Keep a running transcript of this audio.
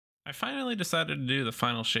I finally decided to do the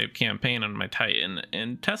final shape campaign on my Titan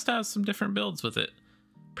and test out some different builds with it.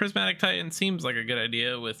 Prismatic Titan seems like a good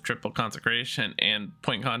idea with triple consecration and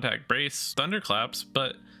point contact brace thunderclaps,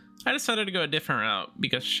 but I decided to go a different route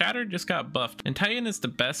because Shatter just got buffed and Titan is the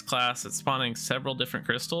best class at spawning several different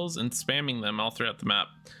crystals and spamming them all throughout the map.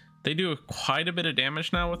 They do quite a bit of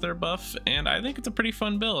damage now with their buff, and I think it's a pretty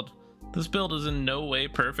fun build. This build is in no way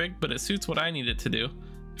perfect, but it suits what I need it to do.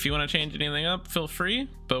 If you want to change anything up, feel free,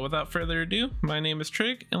 but without further ado, my name is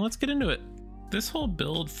Trig, and let's get into it. This whole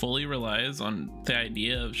build fully relies on the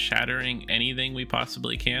idea of shattering anything we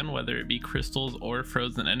possibly can, whether it be crystals or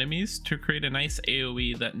frozen enemies, to create a nice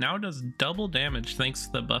AoE that now does double damage thanks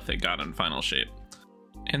to the buff it got on Final Shape.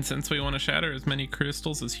 And since we want to shatter as many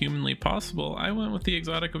crystals as humanly possible, I went with the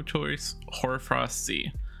exotic of choice, Hoarfrost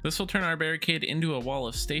Z. This will turn our barricade into a wall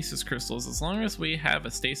of stasis crystals as long as we have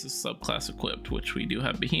a stasis subclass equipped, which we do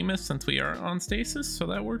have Behemoth since we are on stasis, so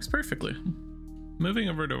that works perfectly. Moving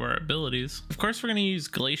over to our abilities, of course we're going to use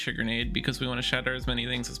Glacier Grenade because we want to shatter as many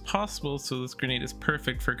things as possible, so this grenade is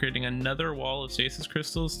perfect for creating another wall of stasis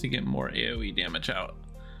crystals to get more AoE damage out.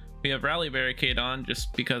 We have Rally Barricade on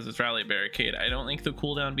just because it's Rally Barricade. I don't think the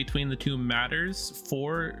cooldown between the two matters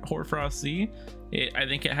for Hoarfrost Z. I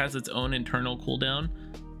think it has its own internal cooldown,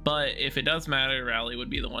 but if it does matter, Rally would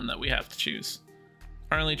be the one that we have to choose.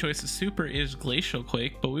 Our only choice of super is Glacial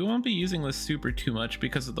Quake, but we won't be using this super too much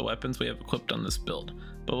because of the weapons we have equipped on this build,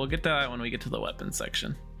 but we'll get to that when we get to the weapons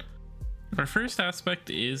section. Our first aspect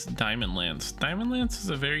is Diamond Lance. Diamond Lance is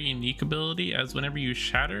a very unique ability, as whenever you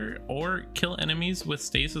shatter or kill enemies with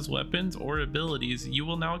stasis weapons or abilities, you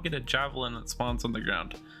will now get a javelin that spawns on the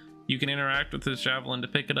ground. You can interact with this javelin to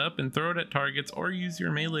pick it up and throw it at targets, or use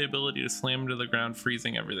your melee ability to slam to the ground,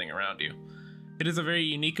 freezing everything around you. It is a very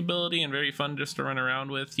unique ability and very fun just to run around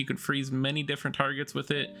with. You can freeze many different targets with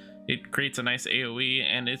it. It creates a nice AoE,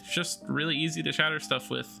 and it's just really easy to shatter stuff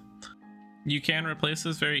with. You can replace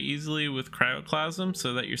this very easily with Cryoclasm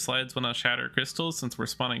so that your slides will not shatter crystals since we're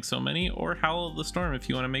spawning so many, or Howl of the Storm if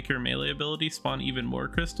you want to make your melee ability spawn even more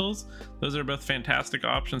crystals. Those are both fantastic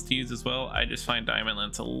options to use as well. I just find Diamond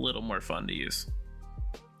Lance a little more fun to use.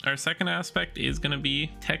 Our second aspect is going to be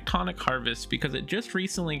Tectonic Harvest because it just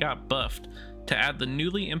recently got buffed to add the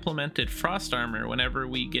newly implemented Frost Armor whenever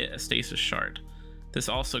we get a Stasis Shard. This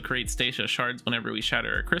also creates Stasis Shards whenever we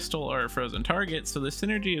shatter a crystal or a frozen target, so the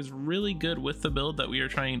synergy is really good with the build that we are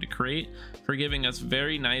trying to create for giving us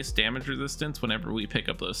very nice damage resistance whenever we pick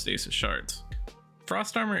up those Stasis Shards.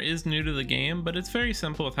 Frost Armor is new to the game, but it's very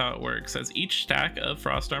simple with how it works, as each stack of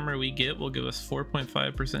Frost Armor we get will give us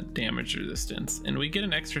 4.5% damage resistance, and we get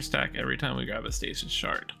an extra stack every time we grab a Stasis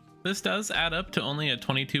Shard. This does add up to only a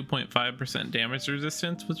 22.5% damage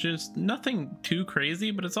resistance, which is nothing too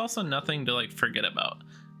crazy, but it's also nothing to forget about.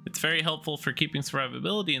 It's very helpful for keeping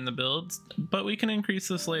survivability in the builds, but we can increase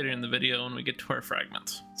this later in the video when we get to our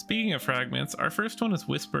fragments. Speaking of fragments, our first one is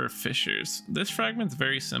Whisper of Fissures. This fragment's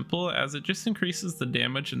very simple, as it just increases the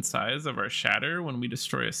damage and size of our shatter when we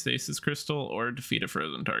destroy a stasis crystal or defeat a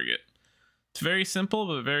frozen target. It's very simple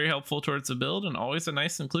but very helpful towards the build, and always a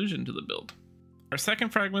nice inclusion to the build. Our second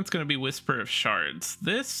fragment is going to be Whisper of Shards.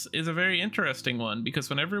 This is a very interesting one because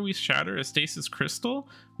whenever we shatter a stasis crystal,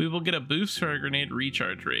 we will get a boost to our grenade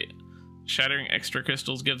recharge rate. Shattering extra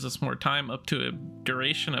crystals gives us more time, up to a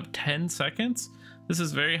duration of 10 seconds. This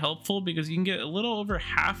is very helpful because you can get a little over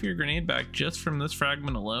half your grenade back just from this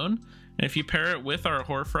fragment alone. And if you pair it with our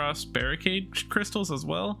Hoarfrost barricade crystals as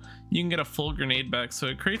well, you can get a full grenade back. So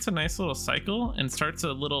it creates a nice little cycle and starts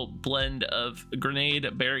a little blend of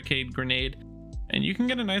grenade, barricade, grenade. And you can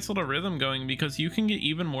get a nice little rhythm going because you can get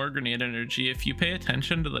even more grenade energy if you pay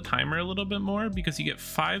attention to the timer a little bit more, because you get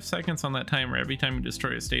 5 seconds on that timer every time you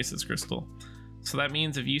destroy a stasis crystal. So that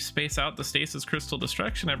means if you space out the stasis crystal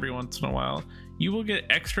destruction every once in a while, you will get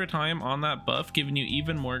extra time on that buff, giving you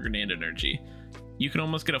even more grenade energy. You can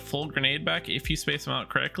almost get a full grenade back if you space them out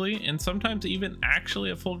correctly, and sometimes even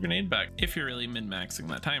actually a full grenade back if you're really min-maxing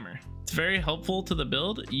that timer. It's very helpful to the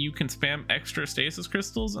build. You can spam extra stasis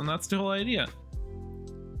crystals, and that's the whole idea.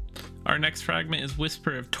 Our next fragment is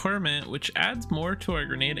Whisper of Torment, which adds more to our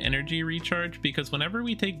grenade energy recharge because whenever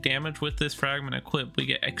we take damage with this fragment equipped, we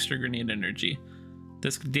get extra grenade energy.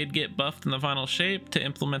 This did get buffed in the final shape to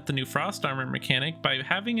implement the new Frost Armor mechanic by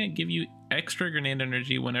having it give you extra grenade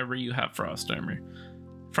energy whenever you have Frost Armor.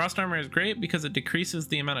 Frost Armor is great because it decreases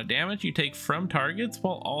the amount of damage you take from targets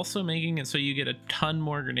while also making it so you get a ton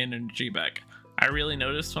more grenade energy back. I really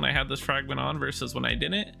noticed when I had this fragment on versus when I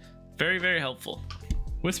didn't. Very, very helpful.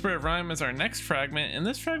 Whisper of Rime is our next fragment, and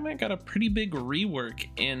this fragment got a pretty big rework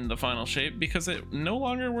in the final shape because it no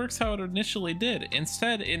longer works how it initially did.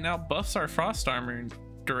 Instead, it now buffs our Frost Armor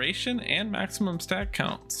duration and maximum stack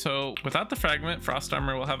count. So without the fragment, Frost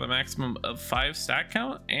Armor will have a maximum of 5 stack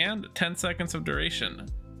count and 10 seconds of duration.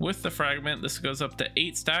 With the fragment, this goes up to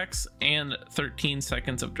 8 stacks and 13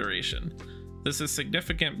 seconds of duration. This is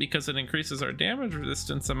significant because it increases our damage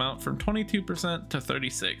resistance amount from 22% to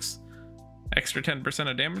 36%. Extra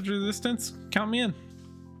 10% of damage resistance? Count me in.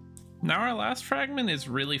 Now our last fragment is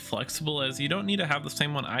really flexible, as you don't need to have the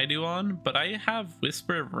same one I do on, but I have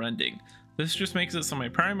Whisper of Rending. This just makes it so my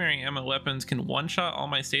primary ammo weapons can one-shot all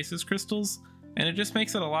my stasis crystals, and it just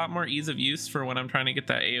makes it a lot more ease of use for when I'm trying to get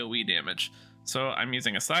that AoE damage. So I'm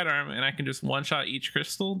using a sidearm and I can just one-shot each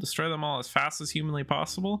crystal, destroy them all as fast as humanly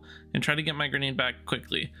possible, and try to get my grenade back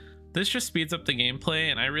quickly. This just speeds up the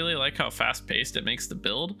gameplay, and I really like how fast-paced it makes the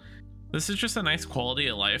build. This is just a nice quality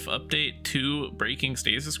of life update to breaking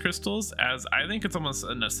stasis crystals, as I think it's almost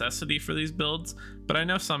a necessity for these builds, but I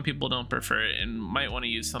know some people don't prefer it and might want to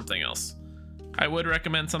use something else. I would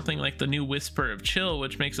recommend something like the new Whisper of Chill,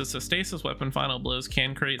 which makes it so stasis weapon final blows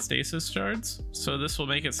can create stasis shards. So this will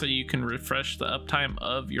make it so you can refresh the uptime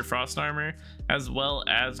of your Frost Armor, as well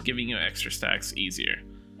as giving you extra stacks easier.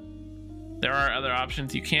 There are other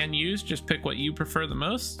options you can use, just pick what you prefer the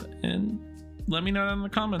most, and let me know down in the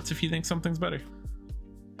comments if you think something's better.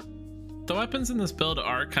 The weapons in this build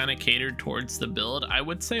are kind of catered towards the build. I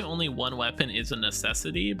would say only one weapon is a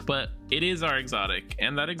necessity, but it is our exotic,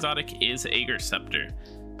 and that exotic is Aegir's Scepter.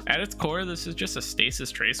 At its core, this is just a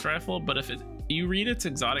stasis trace rifle, but if you read its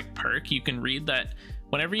exotic perk, you can read that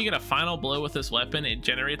whenever you get a final blow with this weapon, it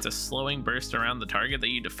generates a slowing burst around the target that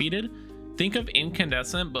you defeated. Think of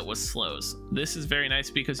Incandescent, but with slows. This is very nice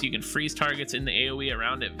because you can freeze targets in the AoE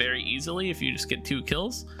around it very easily if you just get 2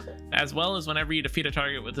 kills, as well as whenever you defeat a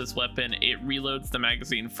target with this weapon, it reloads the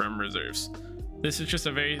magazine from reserves. This is just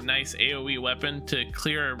a very nice AoE weapon to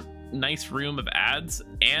clear a nice room of adds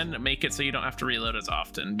and make it so you don't have to reload as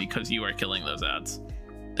often because you are killing those adds.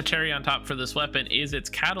 The cherry on top for this weapon is its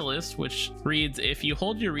catalyst, which reads, if you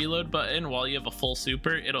hold your reload button while you have a full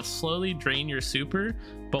super, it'll slowly drain your super,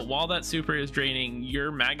 but while that super is draining, your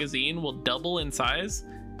magazine will double in size,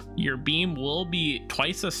 your beam will be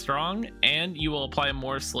twice as strong, and you will apply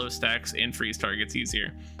more slow stacks and freeze targets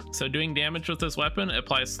easier. So doing damage with this weapon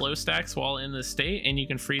applies slow stacks while in this state, and you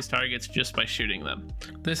can freeze targets just by shooting them.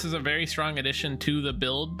 This is a very strong addition to the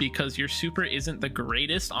build because your super isn't the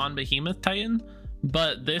greatest on Behemoth Titan,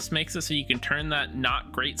 but this makes it so you can turn that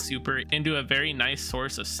not great super into a very nice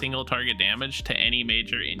source of single target damage to any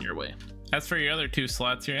major in your way. As for your other 2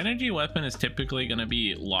 slots, your energy weapon is typically going to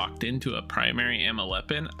be locked into a primary ammo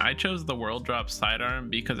weapon. I chose the World Drop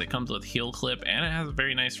Sidearm because it comes with heal clip and it has a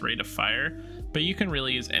very nice rate of fire, but you can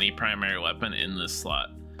really use any primary weapon in this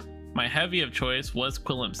slot. My heavy of choice was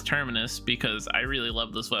Quillam's Terminus because I really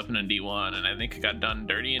love this weapon in D1 and I think it got done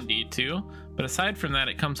dirty in D2, but aside from that,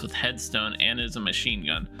 it comes with Headstone and is a machine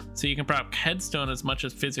gun. So you can proc Headstone as much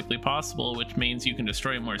as physically possible, which means you can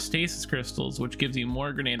destroy more stasis crystals, which gives you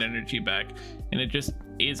more grenade energy back, and it just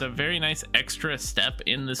is a very nice extra step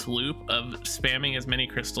in this loop of spamming as many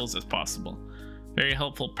crystals as possible. Very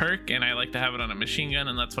helpful perk, and I like to have it on a machine gun,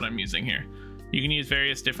 and that's what I'm using here. You can use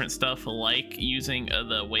various different stuff, like using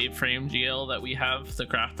the Waveframe GL that we have, the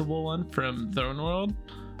craftable one from Throne World,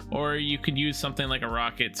 or you could use something like a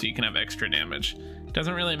rocket so you can have extra damage. It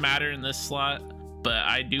doesn't really matter in this slot, but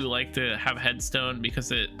I do like to have Headstone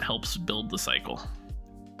because it helps build the cycle.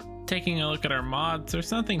 Taking a look at our mods,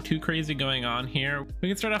 there's nothing too crazy going on here. We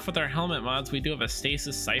can start off with our helmet mods. We do have a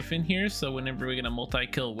Stasis Siphon here, so whenever we get a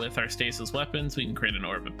multi-kill with our Stasis weapons, we can create an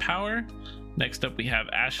Orb of Power. Next up, we have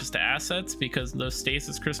Ashes to Assets because those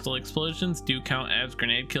Stasis Crystal explosions do count as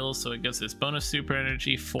grenade kills, so it gives us bonus super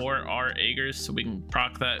energy for our Aegers, so we can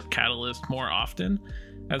proc that catalyst more often.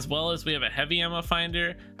 As well as we have a heavy ammo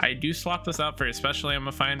finder. I do swap this out for a special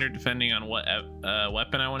ammo finder depending on what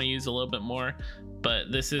weapon I want to use a little bit more.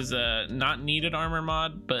 But this is a not needed armor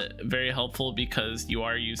mod, but very helpful because you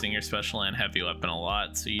are using your special and heavy weapon a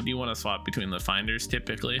lot. So you do want to swap between the finders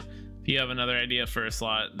typically. If you have another idea for a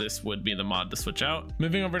slot, this would be the mod to switch out.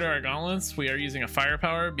 Moving over to our gauntlets, we are using a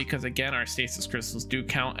firepower because again, our stasis crystals do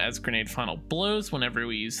count as grenade final blows whenever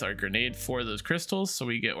we use our grenade for those crystals. So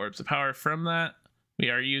we get orbs of power from that. We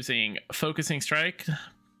are using focusing strike,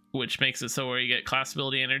 which makes it so we get class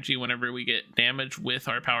ability energy whenever we get damage with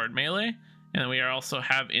our powered melee. And then we also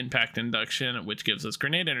have impact induction, which gives us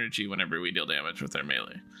grenade energy whenever we deal damage with our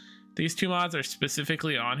melee. These 2 mods are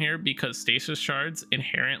specifically on here because stasis shards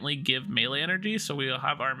inherently give melee energy, so we will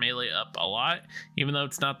have our melee up a lot. Even though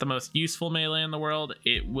it's not the most useful melee in the world,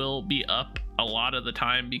 it will be up a lot of the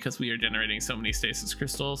time because we are generating so many stasis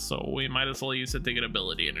crystals, so we might as well use it to get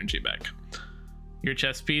ability energy back. Your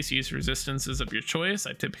chest piece, use resistances of your choice.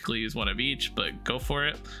 I typically use one of each, but go for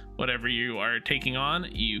it. Whatever you are taking on,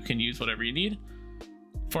 you can use whatever you need.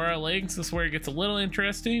 For our legs, this is where it gets a little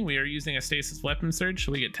interesting. We are using a Stasis weapon surge,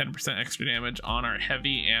 so we get 10% extra damage on our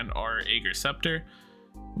heavy and our Aegir Scepter.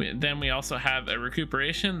 Then we also have a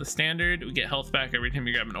recuperation, the standard. We get health back every time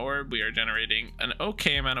you grab an orb. We are generating an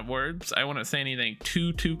okay amount of orbs. I wouldn't say anything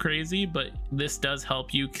too crazy, but this does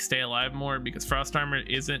help you stay alive more because frost armor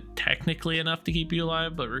isn't technically enough to keep you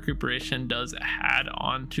alive, but recuperation does add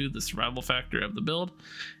on to the survival factor of the build.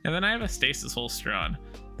 And then I have a stasis holster on.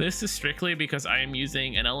 This is strictly because I am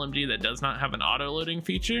using an LMG that does not have an auto-loading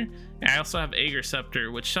feature. And I also have Aegir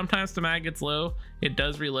Scepter, which sometimes the mag gets low. It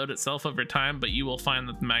does reload itself over time, but you will find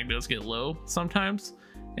that the mag does get low sometimes.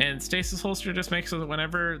 And Stasis Holster just makes it that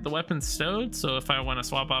whenever the weapon's stowed, so if I want to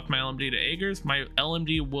swap off my LMG to Aegir's, my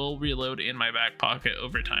LMG will reload in my back pocket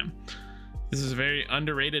over time. This is a very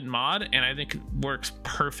underrated mod, and I think it works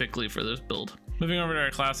perfectly for this build. Moving over to our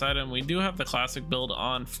class item, we do have the classic build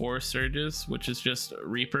on 4 surges, which is just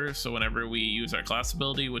Reaper. So whenever we use our class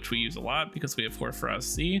ability, which we use a lot because we have 4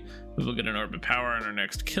 Frost C, we will get an Orb of Power on our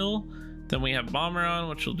next kill. Then we have Bomber on,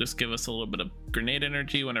 which will just give us a little bit of grenade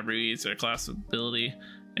energy whenever we use our class ability.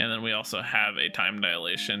 And then we also have a time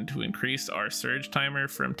dilation to increase our surge timer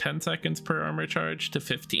from 10 seconds per armor charge to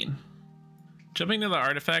 15. Jumping to the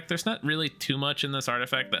artifact, there's not really too much in this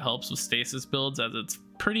artifact that helps with stasis builds, as it's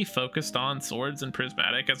pretty focused on swords and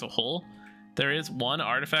prismatic as a whole. There is one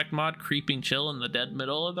artifact mod, Creeping Chill, in the dead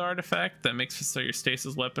middle of the artifact that makes it so your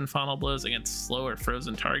stasis weapon funnel blows against slow or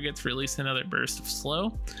frozen targets release another burst of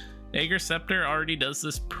slow. Aegir Scepter already does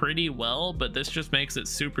this pretty well, but this just makes it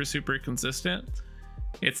super consistent.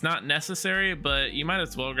 It's not necessary, but you might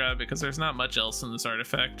as well grab it because there's not much else in this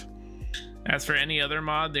artifact. As for any other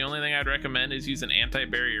mod, the only thing I'd recommend is use an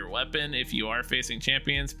anti-barrier weapon if you are facing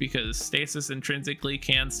champions, because Stasis intrinsically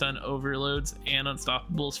can stun overloads and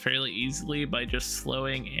unstoppables fairly easily by just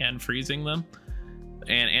slowing and freezing them,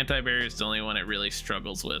 and anti-barrier is the only one it really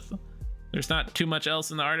struggles with. There's not too much else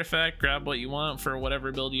in the artifact. Grab what you want for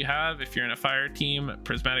whatever build you have. If you're in a fire team,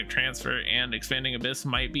 Prismatic Transfer and Expanding Abyss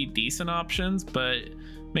might be decent options, but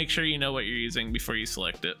make sure you know what you're using before you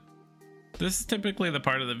select it. This is typically the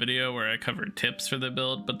part of the video where I cover tips for the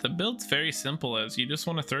build, but the build's very simple, as you just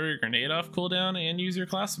want to throw your grenade off cooldown and use your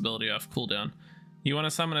class ability off cooldown. You want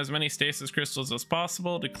to summon as many stasis crystals as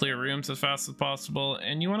possible to clear rooms as fast as possible,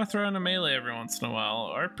 and you want to throw in a melee every once in a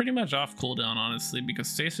while, or pretty much off cooldown honestly, because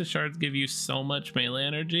stasis shards give you so much melee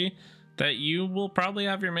energy that you will probably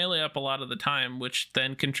have your melee up a lot of the time, which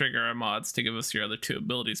then can trigger our mods to give us your other 2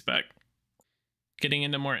 abilities back. Getting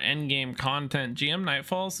into more endgame content, GM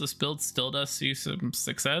Nightfalls, this build still does see some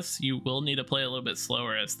success. You will need to play a little bit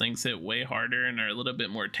slower as things hit way harder and are a little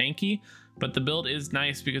bit more tanky, but the build is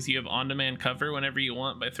nice because you have on-demand cover whenever you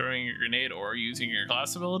want by throwing your grenade or using your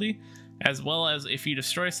class ability, as well as if you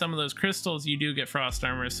destroy some of those crystals, you do get frost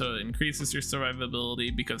armor, so it increases your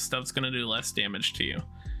survivability because stuff's going to do less damage to you.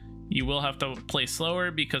 You will have to play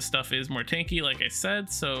slower because stuff is more tanky, like I said,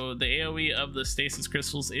 so the AoE of the stasis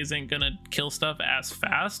crystals isn't gonna kill stuff as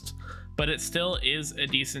fast, but it still is a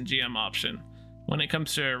decent GM option. When it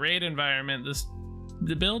comes to a raid environment,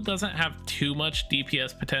 the build doesn't have too much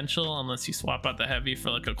DPS potential unless you swap out the heavy for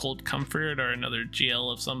like a Cold Comfort or another GL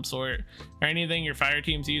of some sort, or anything your fire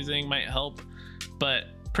team's using might help, but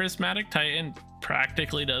Prismatic Titan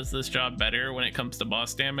practically does this job better when it comes to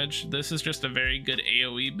boss damage. This is just a very good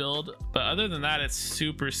AoE build, but other than that, it's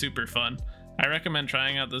super fun. I recommend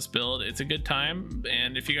trying out this build. It's a good time,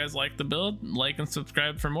 and if you guys like the build, like and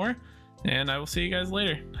subscribe for more, and I will see you guys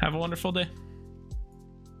later. Have a wonderful day.